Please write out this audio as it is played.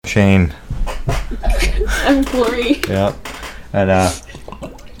Shane. I'm Glory. Yeah. And I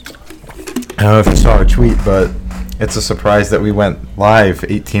don't know if you saw our tweet, but it's a surprise that we went live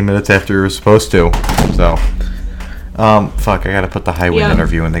 18 minutes after we were supposed to. So, fuck, I gotta put the Highwind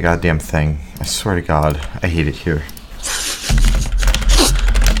interview in the goddamn thing. I swear to God, I hate it here.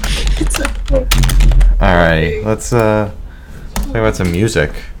 Alright, let's talk about some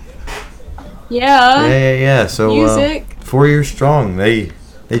music. Yeah. Yeah. So, music. 4 Years Strong, they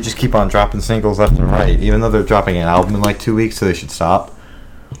just keep on dropping singles left and right, even though they're dropping an album in like 2 weeks, so they should stop.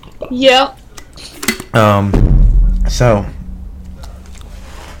 Yep. So,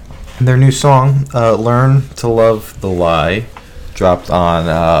 their new song, Learn to Love the Lie, dropped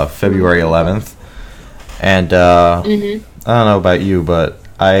on February 11th. And I don't know about you, but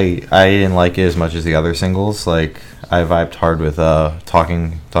I didn't like it as much as the other singles. Like, I vibed hard with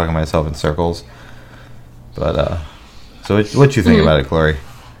talking myself in circles. But, so what you think about it, Glory?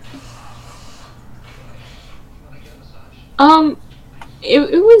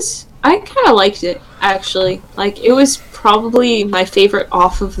 It was, I kind of liked it, actually. Like, it was probably my favorite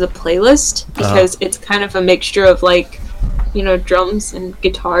off of the playlist, because it's kind of a mixture of, like, you know, drums and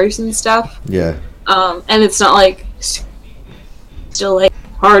guitars and stuff. Yeah. And it's not, like, still, like,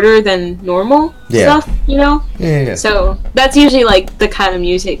 harder than normal stuff, you know? Yeah. So, that's usually, like, the kind of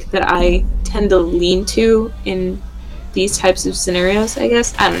music that I tend to lean to in these types of scenarios, I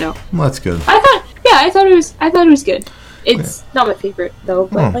guess. I don't know. Well, that's good. I thought it was good. It's not my favorite though,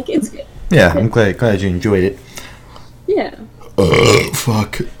 but like it's good. Yeah, I'm glad you enjoyed it. Yeah.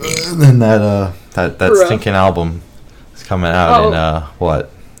 Fuck. And then that stinking album is coming out in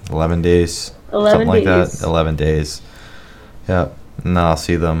what? 11 days? 11 Something like days. that. 11 days. Yeah. And then I'll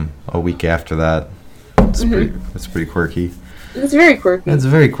see them a week after that. It's pretty quirky. It's very quirky. It's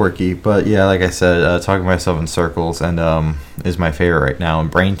very quirky, but yeah, like I said, talking myself in circles and is my favorite right now.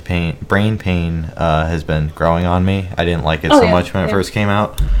 And Brain Pain has been growing on me. I didn't like it much when it first came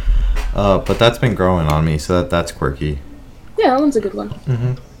out, but that's been growing on me, so that's quirky. Yeah, that one's a good one.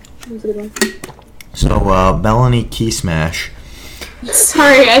 That's a good one. So Melanie Key Smash.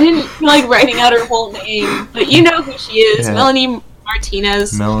 Sorry, I didn't feel like writing out her whole name, but you know who she is, Melanie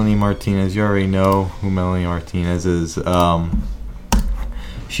Martinez. Melanie Martinez, you already know who Melanie Martinez is.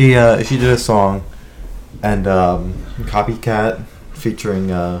 She did a song, and Copycat,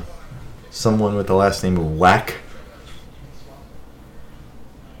 featuring someone with the last name of Whack.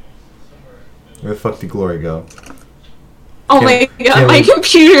 Where the fuck did Glory go? Oh my god, my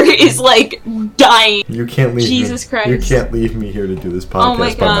computer is like dying. You can't leave Jesus Christ. You can't leave me here to do this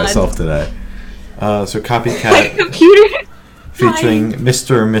podcast by myself today. So Copycat. My computer. Featuring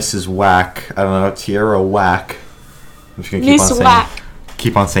Mr. and Mrs. Whack. I don't know, Tierra Whack. I'm just gonna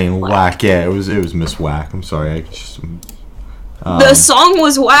keep on saying Whack. Yeah, it was Miss Whack. I'm sorry. I just the song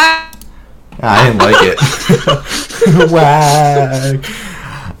was whack. I didn't like it. Whack.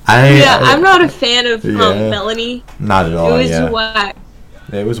 I'm not a fan of Melanie. Not at all. It was whack.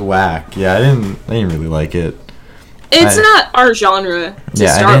 It was whack. Yeah, I didn't really like it. It's not our genre to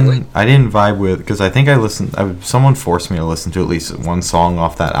start with. I didn't vibe with, because I think I listened. Someone forced me to listen to at least one song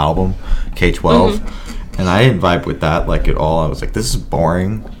off that album, K12, and I didn't vibe with that like at all. I was like, this is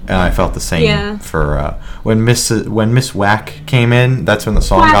boring, and I felt the same for when Miss Whack came in. That's when the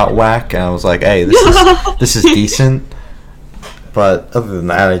song got whack, and I was like, hey, this is decent. But other than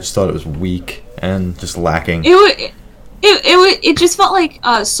that, I just thought it was weak and just lacking. It just felt like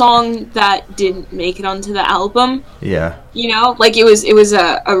a song that didn't make it onto the album. Yeah. You know, like it was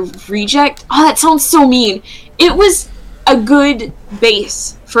a reject. Oh, that sounds so mean. It was a good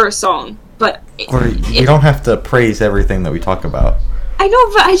base for a song, but you don't have to praise everything that we talk about. I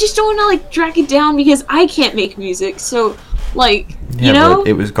know, but I just don't want to like drag it down because I can't make music. So, like, you know, but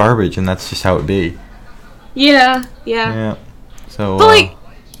it was garbage, and that's just how it be. Yeah. So. But like.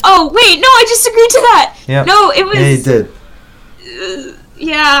 Oh, wait, no, I just agreed to that! Yep. No, it was... Yeah, you did.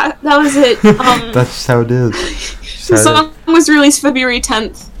 Yeah, that was it. That's just how it is. The song was released February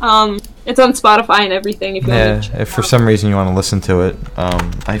 10th. It's on Spotify and everything. If you want to check if for some reason you want to listen to it.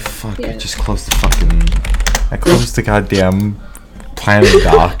 I just closed I closed the goddamn Planet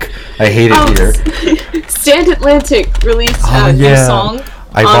Doc. I hate it here. Stand Atlantic released a new song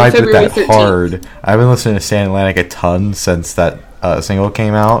I on vibed February with that 13th. Hard. I've been listening to Stand Atlantic a ton since that single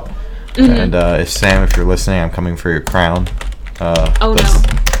came out. And if you're listening, I'm coming for your crown.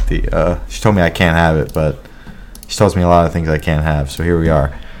 She told me I can't have it, but she tells me a lot of things I can't have, so here we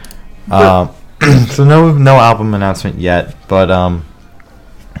are. So no album announcement yet, but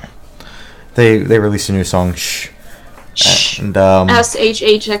they released a new song, Shh. And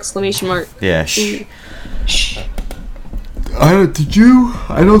SHH exclamation mark. Yeah, Shh. Did you?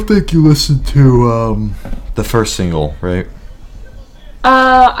 I don't think you listened to the first single, right?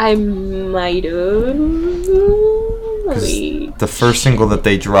 I might have. The first single that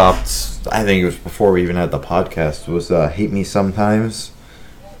they dropped, I think it was before we even had the podcast, was "Hate Me Sometimes."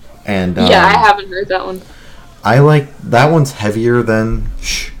 And yeah, I haven't heard that one. I like that one's heavier than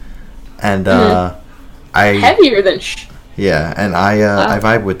Shh, and heavier than Shh. Yeah, and I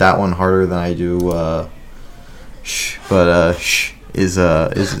vibe with that one harder than I do Shh, but Shh is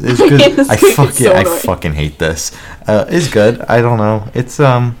good. I fucking hate this. It's good. I don't know. It's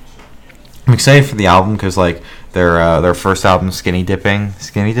I'm excited for the album because like their first album, Skinny Dipping,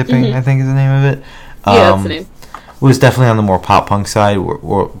 Mm-hmm. I think is the name of it. Yeah, that's the name. Was definitely on the more pop punk side,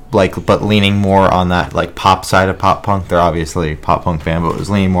 or like, but leaning more on that like pop side of pop punk. They're obviously a pop punk fan, but it was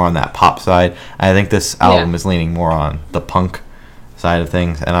leaning more on that pop side. I think this album is leaning more on the punk side of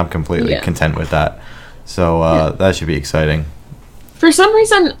things, and I'm completely content with that. So that should be exciting. For some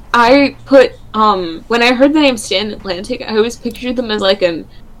reason, I put when I heard the name Stand Atlantic, I always pictured them as like an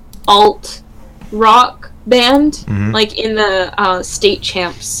alt rock band, like in the State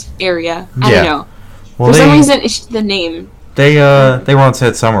Champs area. I don't know. Well, for some reason, it's the name. They were on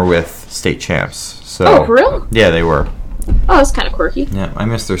Sad Summer with State Champs. So, oh, for real? Yeah, they were. Oh, that's kind of quirky. Yeah, I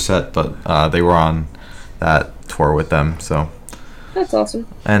missed their set, but they were on that tour with them. So that's awesome.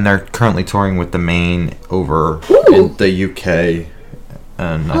 And they're currently touring with the Maine over in the UK,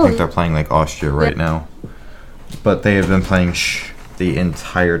 and I think they're playing like Austria right now. But they have been playing Shh the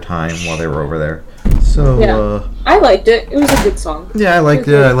entire time while they were over there. So I liked it. It was a good song. Yeah, I liked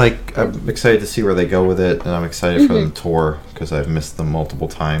it. I'm excited to see where they go with it, and I'm excited for the tour because I've missed them multiple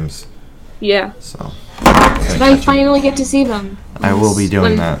times. Yeah. So I finally get to see them. I will be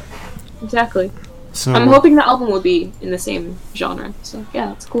doing that. Exactly. So I'm hoping the album will be in the same genre. So yeah,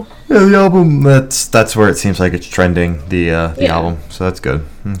 that's cool. Yeah, the album that's where it seems like it's trending. The album, so that's good.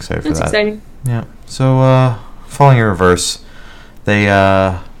 I'm excited for that. That's exciting. Yeah. So Falling in Reverse,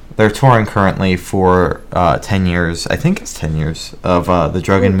 they're touring currently for 10 years. I think it's 10 years of The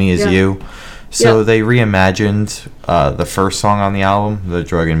Drug in Me Is You. So they reimagined the first song on the album, The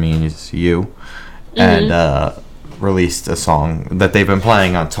Drug in Me Is You, and released a song that they've been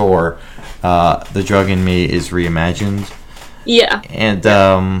playing on tour. The Drug in Me is reimagined. Yeah.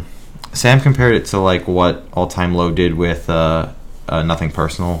 And Sam compared it to like what All Time Low did with Nothing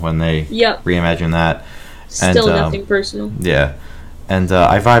Personal when they reimagined that. Still Nothing Personal. Yeah. And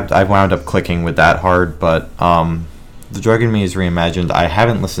I wound up clicking with that hard, but The Drug in Me is reimagined. I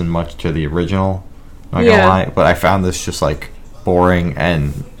haven't listened much to the original, not gonna lie, but I found this just like boring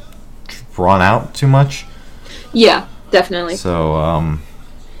and drawn out too much. Yeah, definitely. So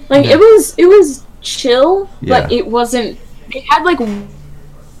it was chill, but it wasn't. It had like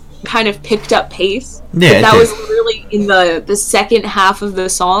kind of picked up pace. Yeah, that was really in the second half of the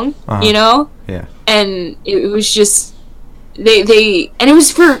song, you know. Yeah. And it was just. They and it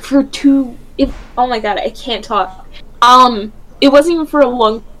was for two. Oh my god, I can't talk. It wasn't even for a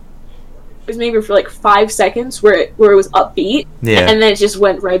long. It was maybe for like 5 seconds where it was upbeat, and then it just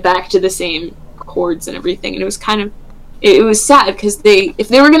went right back to the same chords and everything, and it was kind of. It was sad because if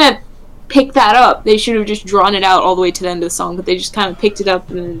they were gonna pick that up, they should have just drawn it out all the way to the end of the song, but they just kind of picked it up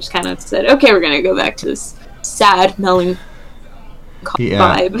and then just kind of said, "Okay, we're gonna go back to this sad, melancholy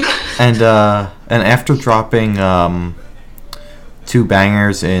vibe." And after dropping 2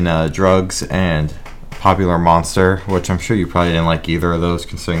 bangers in Drugs and Popular Monster, which I'm sure you probably didn't like either of those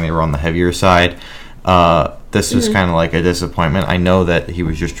considering they were on the heavier side. This was kind of like a disappointment. I know that he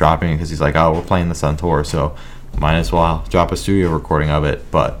was just dropping it because he's like, oh, we're playing this on tour, so might as well drop a studio recording of it.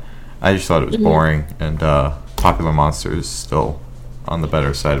 But I just thought it was boring, and Popular Monster is still on the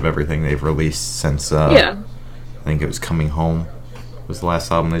better side of everything they've released since I think it was Coming Home was the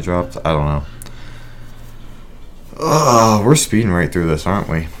last album they dropped. I don't know. Oh, we're speeding right through this, aren't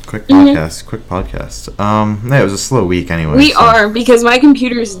we? Quick podcast. Yeah, it was a slow week anyway. We are, because my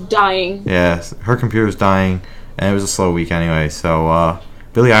computer's dying. Yeah, her computer's dying, and it was a slow week anyway. So,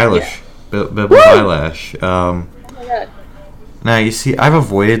 Billie Eilish. Billie Eilish. Oh my god. Now, you see, I've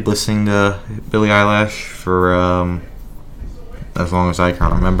avoided listening to Billie Eilish for as long as I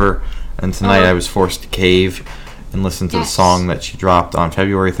can remember. And tonight I was forced to cave and listen to the song that she dropped on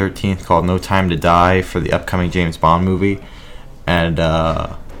February 13th called No Time to Die for the upcoming James Bond movie. And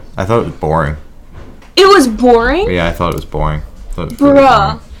I thought it was boring. It was boring? Yeah, I thought it was boring.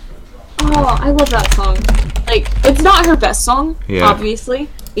 Bruh. Oh, I love that song. Like, it's not her best song, obviously,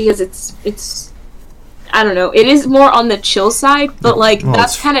 because it's I don't know, it is more on the chill side, but like,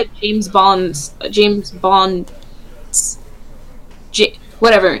 that's kind of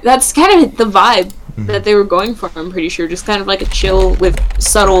whatever. That's kind of the vibe that they were going for, I'm pretty sure. Just kind of like a chill with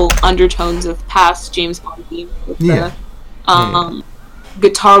subtle undertones of past James Bond themes. With the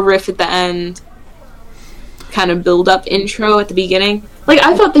guitar riff at the end. Kind of build-up intro at the beginning. Like,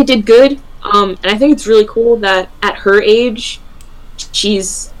 I thought they did good. And I think it's really cool that at her age,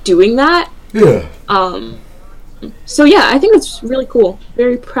 she's doing that. Yeah. So yeah, I think it's really cool.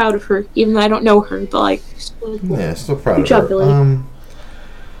 Very proud of her, even though I don't know her, but like, really cool. Yeah, still proud Good of job, her. Billy.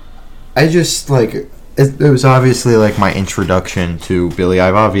 I just like it was obviously like my introduction to Billie.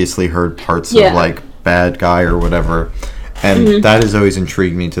 I've obviously heard parts of like Bad Guy or whatever, and that has always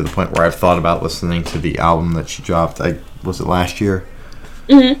intrigued me to the point where I've thought about listening to the album that she dropped. Was it last year?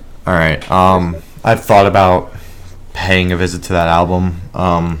 Mm-hmm. All right. I've thought about paying a visit to that album,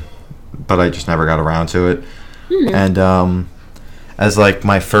 but I just never got around to it. And as like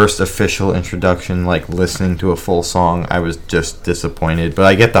my first official introduction, like listening to a full song, I was just disappointed. But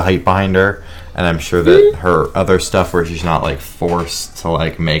I get the hype behind her, and I'm sure that her other stuff where she's not like forced to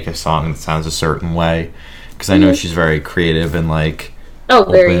like make a song that sounds a certain way, because I know she's very creative and like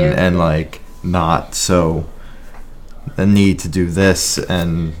open and like not so the need to do this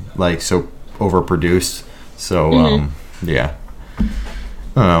and like so overproduced. So yeah, I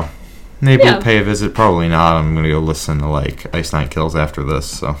don't know. Maybe we'll pay a visit. Probably not. I'm gonna go listen to like Ice Nine Kills after this.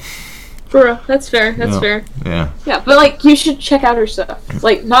 So, for real, that's fair. That's fair. Yeah. Yeah, but like you should check out her stuff.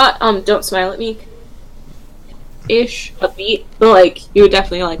 Like not Don't Smile at Me, ish upbeat, but like you would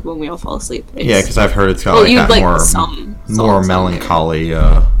definitely like When We All Fall Asleep. Yeah, because I've heard it's got like that more melancholy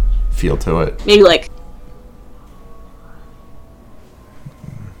feel to it. Maybe like.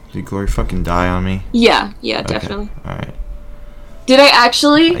 Did Glory fucking die on me? Yeah, definitely. All right. Did I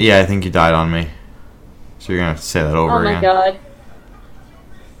actually? Yeah, I think you died on me. So you're gonna have to say that over again. Oh my god.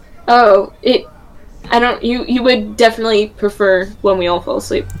 Oh, I don't. You would definitely prefer When We All Fall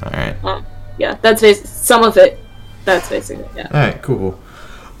Asleep. All right. Yeah, that's some of it. That's basically yeah. All right, cool.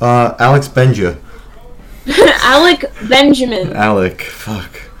 Alex Benja. Alec Benjamin. Alec,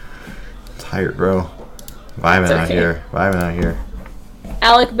 fuck. I'm tired, bro. Vibing out here.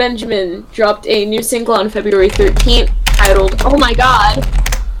 Alec Benjamin dropped a new single on February 13th titled "Oh My God,"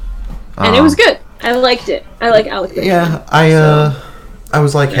 and it was good. I liked it. I like Alec Benjamin. Yeah, I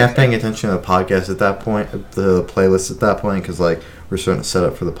was like half paying attention to the podcast at that point, the playlist at that point, because like we're starting to set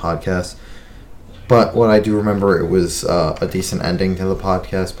up for the podcast. But what I do remember, it was a decent ending to the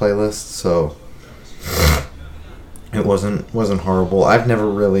podcast playlist, so it wasn't horrible. I've never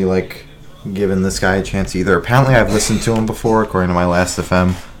really like given this guy a chance either. Apparently, I've listened to him before, according to my last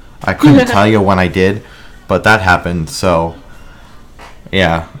FM. I couldn't tell you when I did, but that happened. So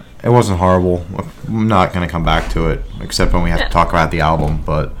yeah, it wasn't horrible. I'm not gonna come back to it, except when we have to talk about the album.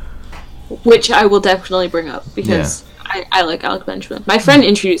 But which I will definitely bring up because I like Alec Benjamin. My friend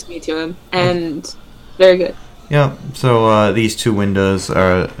introduced me to him, and very good. Yeah. So these two windows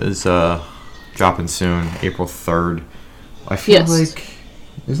is dropping soon, April 3rd. I feel like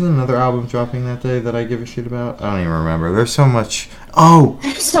isn't another album dropping that day that I give a shit about? I don't even remember. There's so much.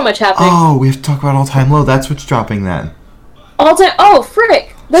 There's so much happening. Oh, we have to talk about All Time Low. That's what's dropping then. All Time. Oh,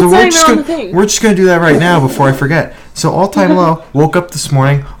 frick. That's not even on the thing. We're just going to do that right now before I forget. So All Time Low, woke up this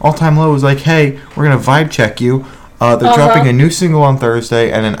morning. All Time Low was like, hey, we're going to vibe check you. They're dropping a new single on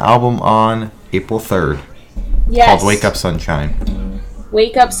Thursday and an album on April 3rd. Yes. Called Wake Up Sunshine.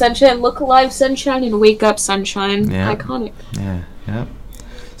 Wake Up Sunshine, Look Alive Sunshine, and Wake Up Sunshine. Yeah. Iconic. Yeah.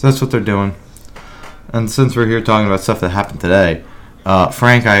 So that's what they're doing. And since we're here talking about stuff that happened today,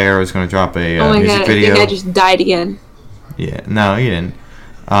 Frank Iero is going to drop a music video. I think I just died again. Yeah, no, you didn't.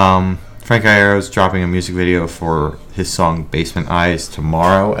 Frank Iero is dropping a music video for his song Basement Eyes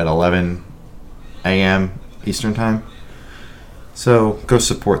tomorrow at 11 a.m. Eastern Time. So go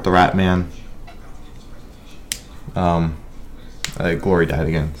support the Rat Man. Glory died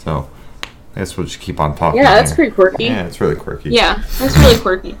again, so I guess we'll just keep on talking. Yeah, that's pretty quirky. Yeah, it's really quirky. Yeah, that's really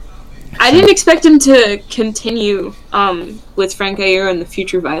quirky. I didn't expect him to continue with Frank Iero and the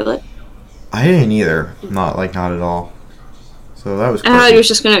Future Violet. I didn't either. Not at all. So that was quirky. I thought he was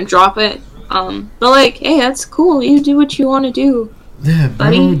just gonna drop it. But like, hey, that's cool. You do what you want to do. Yeah, bro,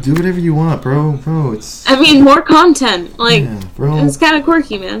 buddy. do whatever you want, bro. It's. I mean, more content. Like, yeah, bro. It's kind of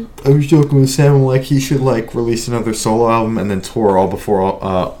quirky, man. I was joking with Sam, like he should like release another solo album and then tour all before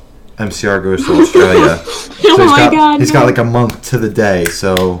MCR goes to Australia. So he's got like a month to the day.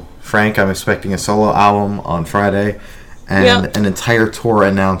 So Frank, I'm expecting a solo album on Friday, and an entire tour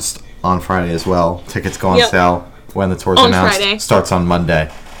announced on Friday as well. Tickets go on sale when the tour's announced. Friday. Starts on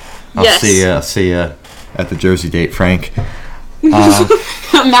Monday. I'll see ya at the Jersey date, Frank.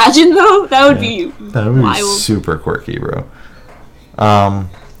 Imagine though, that would be wild. Super quirky, bro.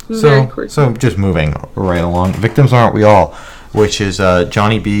 So just moving right along. Victims Aren't We All, which is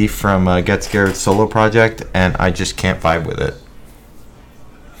Johnny B from Get Scared solo project, and I just can't vibe with it.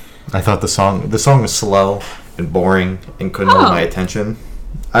 I thought the song was slow and boring and couldn't hold my attention.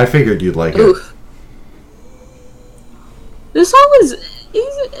 I figured you'd like it. The song was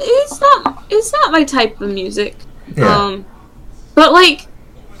it's not my type of music. Yeah. But like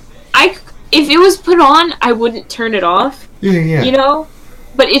if it was put on, I wouldn't turn it off. Yeah. You know?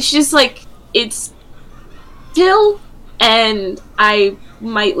 But it's just like it's chill, and I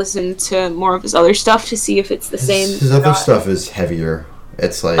might listen to more of his other stuff to see if it's the same. His other stuff is heavier.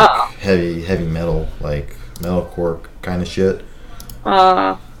 It's like heavy metal, like metalcore kind of shit.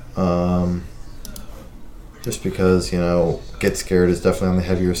 Just because, Get Scared is definitely on the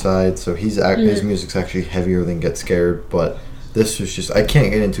heavier side, so his music's actually heavier than Get Scared, but this was just, I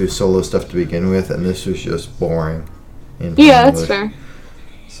can't get into his solo stuff to begin with, and this was just boring. Yeah, that's fair.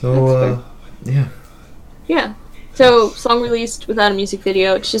 So, yeah. Yeah. So, song released without a music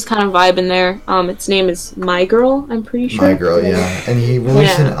video. It's just kind of vibing there. Its name is My Girl, I'm pretty sure. My Girl, yeah. And he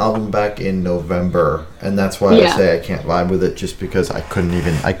released an album back in November, and that's why I say I can't vibe with it, just because I couldn't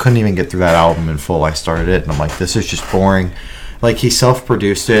even get through that album in full. I started it, and I'm like, this is just boring. Like, he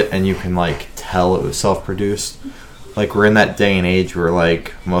self-produced it, and you can, like, tell it was self-produced. Like, we're in that day and age where,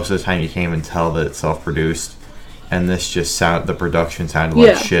 like, most of the time you can't even tell that it's self-produced. And this just the production sounded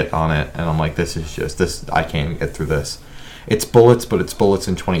like shit on it. And I'm like, I can't even get through this. It's Bullets, but it's Bullets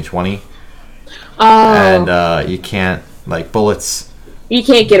in 2020. Oh. And you can't, like, Bullets. You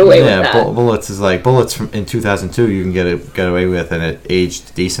can't get away with that. Bullets is like, Bullets from in 2002 you can get away with, and it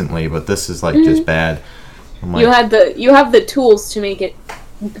aged decently. But this is, like, just bad. I'm like, you have the tools to make it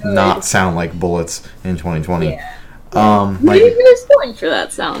good. Not sound like Bullets in 2020. Yeah. Maybe there's going for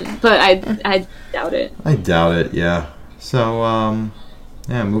that sound, but I doubt it. I doubt it, yeah. So,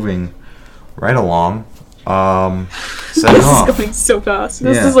 moving right along. This is going so fast.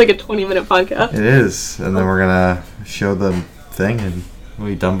 This is like a 20-minute podcast. It is, and then we're gonna show the thing, and we'll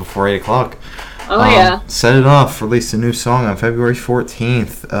be done before 8 o'clock. Oh, yeah. Set It Off released a new song on February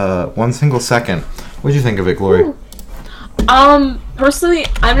 14th. 1 Single Second. What'd you think of it, Glory? Ooh. Personally,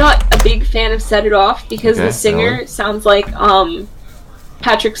 I'm not a big fan of Set It Off because the singer sounds like,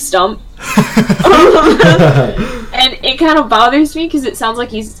 Patrick Stump. And it kind of bothers me because it sounds like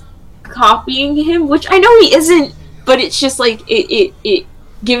he's copying him, which I know he isn't, but it's just like, it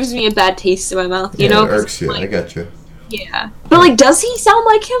gives me a bad taste in my mouth, you know? It irks you, like, I got you. Yeah. But, like, does he sound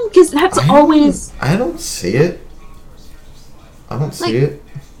like him? Because that's always... I don't see it. I don't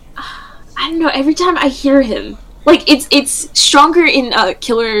know, every time I hear him... Like, it's stronger in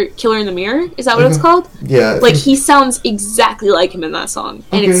Killer in the Mirror. Is that what it's called? Yeah. Like, he sounds exactly like him in that song.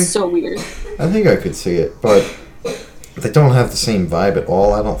 And it's so weird. I think I could see it, but they don't have the same vibe at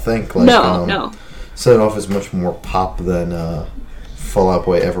all, I don't think. Like, no. Set It Off is much more pop than Fall Out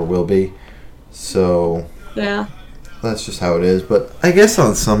Boy ever will be. So... Yeah. That's just how it is. But I guess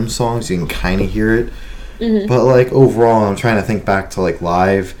on some songs you can kind of hear it. Mm-hmm. But, like, overall, I'm trying to think back to, like,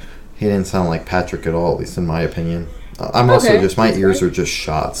 live... He didn't sound like Patrick at all, at least in my opinion. I'm also just, my ears are just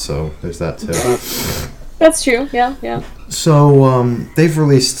shot, so there's that too. That's true, yeah. So, they've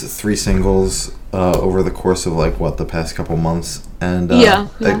released 3 singles over the course of, like, the past couple months. And,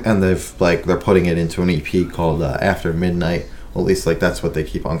 and they've, like, they're putting it into an EP called After Midnight. Well, at least, like, that's what they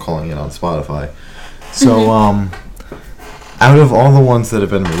keep on calling it on Spotify. So, out of all the ones that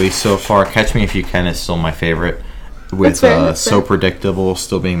have been released so far, Catch Me If You Can is still my favorite. With So Predictable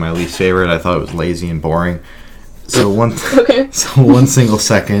still being my least favorite. I thought it was lazy and boring. So one Single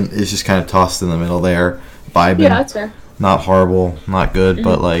Second is just kind of tossed in the middle there. Vibing. Yeah, that's fair. Not horrible, not good,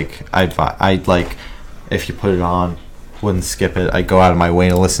 but like I'd like if you put it on, wouldn't skip it. I'd go out of my way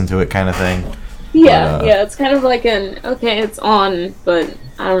to listen to it, kind of thing. Yeah, it's kind of like it's on, but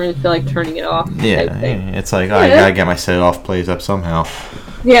I don't really feel like turning it off. Yeah, it's like I gotta get my Set It Off plays up somehow.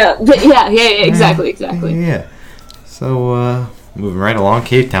 Yeah, exactly. Yeah. So, moving right along,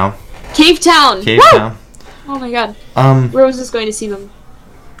 Cave Town. Cave Town! Oh my god. Rose is going to see them.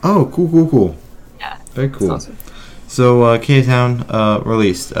 Oh, cool. Yeah. Very cool. Awesome. So, Cave Town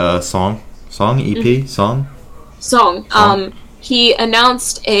released a song, EP, song. He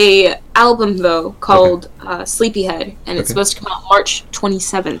announced a album, though, called Sleepyhead, and it's supposed to come out March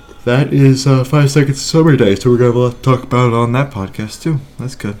 27th. That is 5 Seconds of Summer Day, so we're going to have a lot to talk about it on that podcast, too.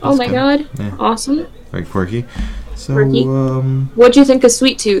 That's good. Oh my god. Yeah. Awesome. Very quirky. So, what'd you think of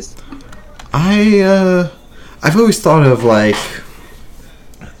Sweet Tooth? I've always thought of, like,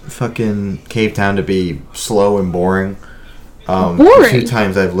 fucking Cave Town to be slow and boring. Boring? A few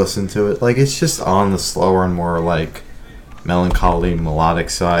times I've listened to it. Like, it's just on the slower and more, like, melancholy melodic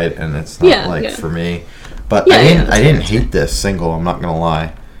side, and it's not for me. But I didn't hate this single. I'm not gonna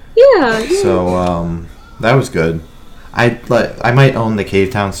lie. Yeah. So that was good. I might own the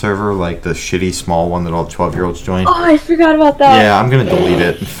Cavetown server, like the shitty small one that all 12-year-olds join. Oh, I forgot about that. Yeah, I'm gonna delete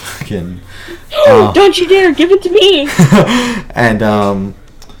it. Fucking. Don't you dare give it to me. And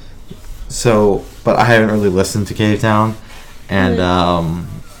so, but I haven't really listened to Cavetown, and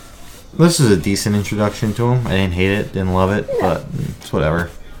this is a decent introduction to him. I didn't hate it, didn't love it, but it's whatever.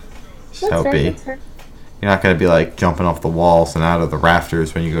 Just how it be. You're not gonna be like jumping off the walls and out of the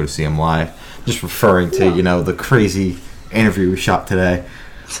rafters when you go to see him live. Just referring to the crazy interview we shot today.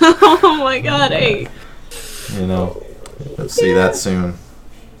 Oh my god, hey. Let's see that soon.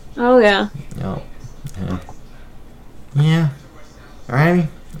 Oh yeah. Yeah. Alrighty.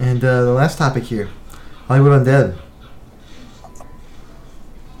 And the last topic here, Hollywood Undead.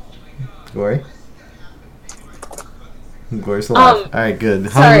 Glory. Glory's alive. Alright, good.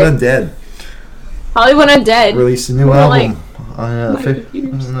 Hollywood Undead. Hollywood Undead released a new album on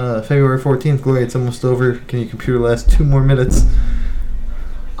February 14th. Glory, it's almost over. Can your computer last 2 more minutes?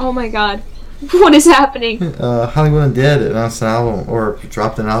 Oh my god. What is happening? Hollywood Undead announced an album, or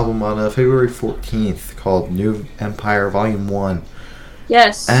dropped an album on February 14th called New Empire Volume 1.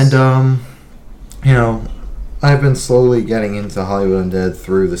 Yes. And, I've been slowly getting into Hollywood Undead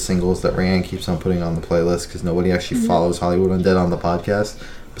through the singles that Ryan keeps on putting on the playlist, because nobody actually follows Hollywood Undead on the podcast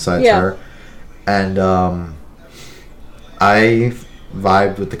besides her. And I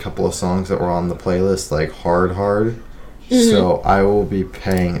vibed with a couple of songs that were on the playlist, like hard. So I will be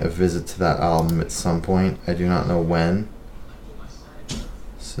paying a visit to that album at some point. I do not know when.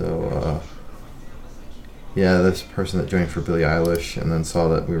 So, this person that joined for Billie Eilish and then saw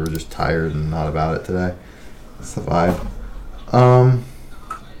that we were just tired and not about it today. That's the vibe.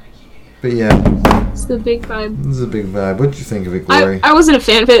 But yeah. It's the big vibe. This is a big vibe. What'd you think of it, Glory? I wasn't a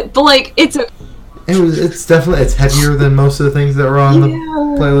fan of it, but it's a... It's definitely, it's heavier than most of the things that were on the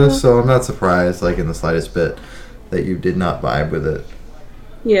playlist, so I'm not surprised, in the slightest bit, that you did not vibe with it.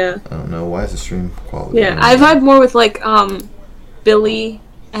 Yeah. I don't know, why is the stream quality? Yeah, I vibe more with, Billy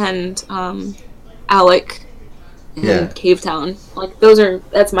and, Alec and Cavetown.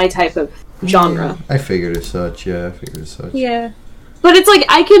 That's my type of genre. I figured as such, Yeah. But it's,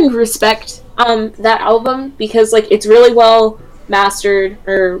 I can respect, that album, because, it's really well mastered,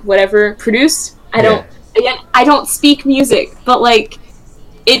 or whatever, produced. I don't speak music, but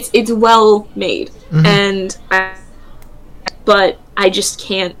it's well made, and but I just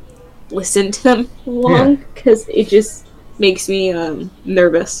can't listen to them long because it just makes me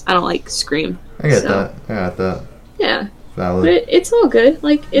nervous. I don't like Scream. I got that. Yeah, valid. But it's all good.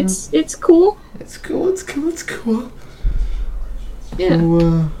 It's cool. It's cool. Yeah.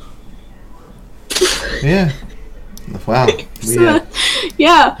 So, yeah. Wow. We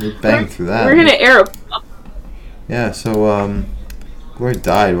banged through that. We're gonna air a... Yeah, so, Glory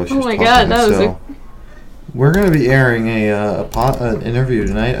died while she was talking. God, that was we're gonna be airing an interview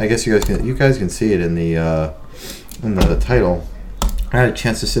tonight. I guess you guys can see it in the title. I had a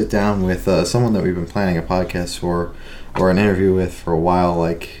chance to sit down with someone that we've been planning a podcast for, or an interview with for a while,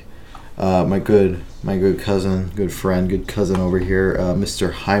 my good cousin, good cousin over here,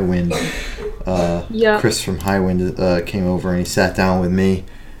 Mr. Highwind. Chris from Highwind came over and he sat down with me,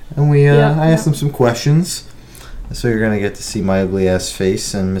 and I asked him some questions. So you're gonna get to see my ugly ass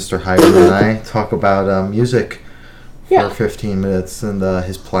face and Mr. Highwind and I talk about music for 15 minutes and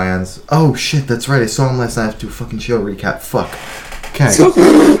his plans. Oh shit, that's right. I saw him last night. I have to do a fucking show recap. Fuck. Okay.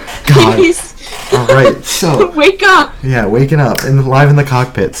 God. All right. So wake up. Yeah, waking up live in the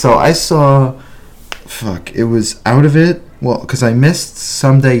cockpit. So I saw. Fuck. It was Out of It. Well, because I missed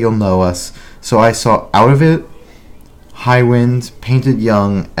Someday You'll Know Us. So I saw Out of It, Highwind, Painted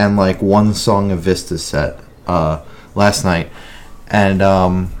Young, and one song of Vista's set last night. And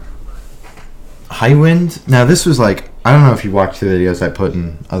Highwind. Now this was I don't know if you watched the videos I put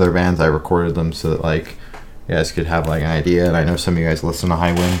in other bands. I recorded them so that you guys could have an idea. And I know some of you guys listen to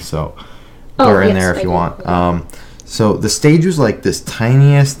Highwind, so they're in there if you want. So the stage was this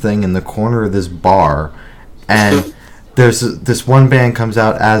tiniest thing in the corner of this bar, and there's this one band comes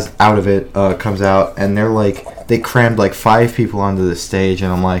out as Out of It comes out, and they crammed 5 people onto the stage,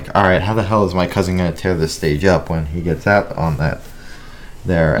 and I'm all right, how the hell is my cousin gonna tear this stage up when he gets out on that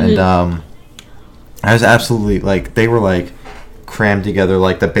there? And I was absolutely they were crammed together.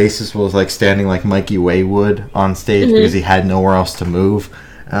 The bassist was standing like Mikey Way would on stage because he had nowhere else to move.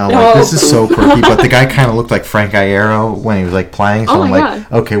 And I'm this is so quirky, but the guy kind of looked like Frank Iero when he was playing. So I'm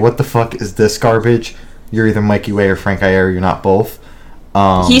okay, what the fuck is this garbage? You're either Mikey Way or Frank Iero. You're not both.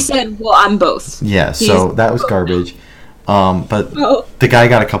 He said, "Well, I'm both." Yeah, so that was garbage. But the guy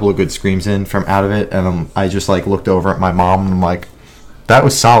got a couple of good screams in from out of it, and I just like looked over at my mom and I'm like, that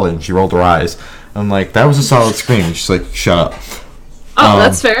was solid. And she rolled her eyes. I'm like, that was a solid scream. And she's like, shut up. Oh,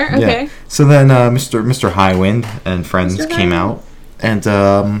 that's fair. Okay. Yeah. So then Mr. Highwind and friends came out and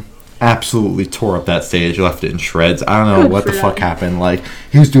absolutely tore up that stage, left it in shreds. I don't know what the fuck happened. Like,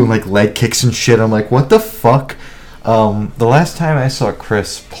 he was doing like leg kicks and shit. I'm like, what the fuck? The last time I saw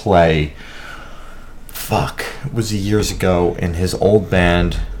Chris play, it was years ago in his old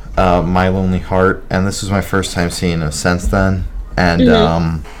band, My Lonely Heart, and this was my first time seeing him since then.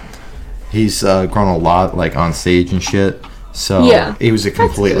 And he's grown a lot, like on stage and shit. So he was a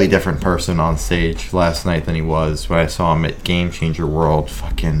completely different person on stage last night than he was when I saw him at Game Changer World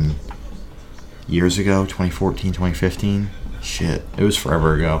fucking years ago, 2014, 2015. Shit, it was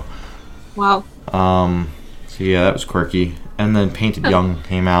forever ago. Wow. So yeah, that was quirky. And then Painted Young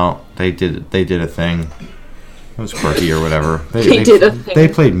came out. They did a thing. It was quirky or whatever. They did a thing. They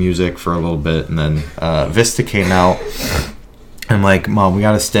played music for a little bit, and then Vista came out. I'm like, Mom, we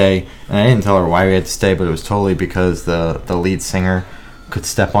gotta stay. And I didn't tell her why we had to stay, but it was totally because the lead singer could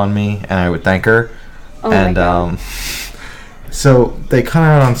step on me, and I would thank her. Oh and my God. So they come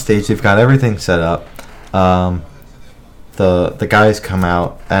out on stage. They've got everything set up. The guys come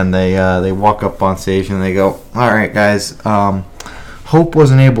out, and they walk up on stage, and they go, all right, guys, Hope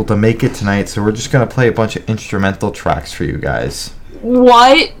wasn't able to make it tonight, so we're just gonna play a bunch of instrumental tracks for you guys.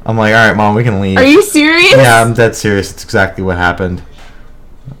 What? I'm like, all right, Mom, we can leave. Are you serious? Yeah, I'm dead serious. It's exactly what happened.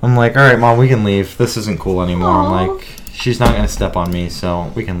 I'm like, all right, Mom, we can leave. This isn't cool anymore. Aww. I'm like, she's not going to step on me,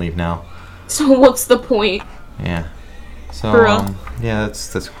 so we can leave now. So what's the point? Yeah. So, yeah,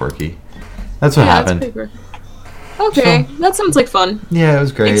 that's quirky. That's what happened. Okay, so, that sounds like fun. Yeah, it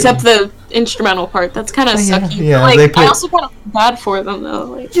was great. Except the instrumental part. That's kind of sucky. Yeah, like, I also kind of bad for them, though.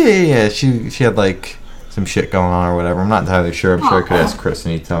 Like, yeah. She had, like, some shit going on or whatever. I'm not entirely sure. I'm sure I could ask Chris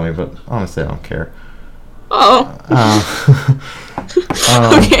and he'd tell me, but honestly, I don't care.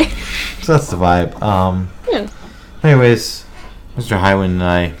 Okay. So that's the vibe. Yeah. Anyways, Mr. Highwind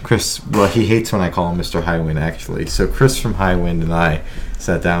and Chris, well, he hates when I call him Mr. Highwind, actually. So Chris from Highwind and I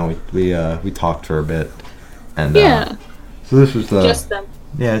sat down. We talked for a bit. And so this was just them.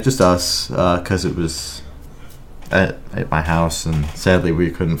 Yeah, just us, because it was at my house, and sadly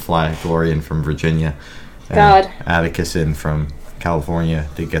we couldn't fly Glory in from Virginia. God. Atticus in from California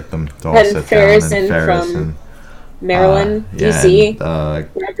to get them to all and sit Ferris down. And Ferris in from Maryland, DC. And,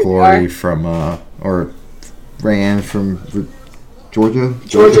 Glory from, or Rayanne from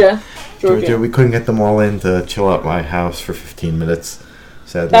Georgia. We couldn't get them all in to chill out my house for 15 minutes.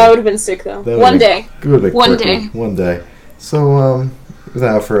 Sadly. That would have been sick, though. One day. One day. So,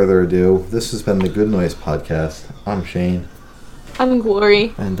 without further ado, this has been the Good Noise Podcast. I'm Shane. I'm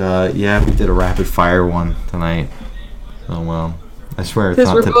Glory. And, we did a rapid fire one tonight. So, I swear it's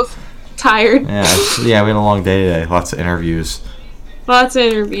not... Because we're both tired. Yeah, we had a long day today. Lots of interviews. Lots of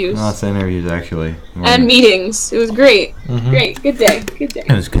interviews, actually. And meetings. It was great. Mm-hmm. Great. Good day. It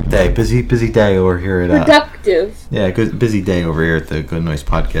was a good day. Busy day over here at... Productive. Busy day over here at the Good Noise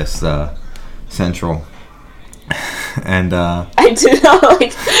Podcast Central. And, I did not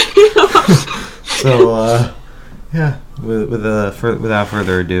like... So, without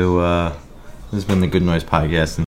further ado, this has been the Good Noise Podcast.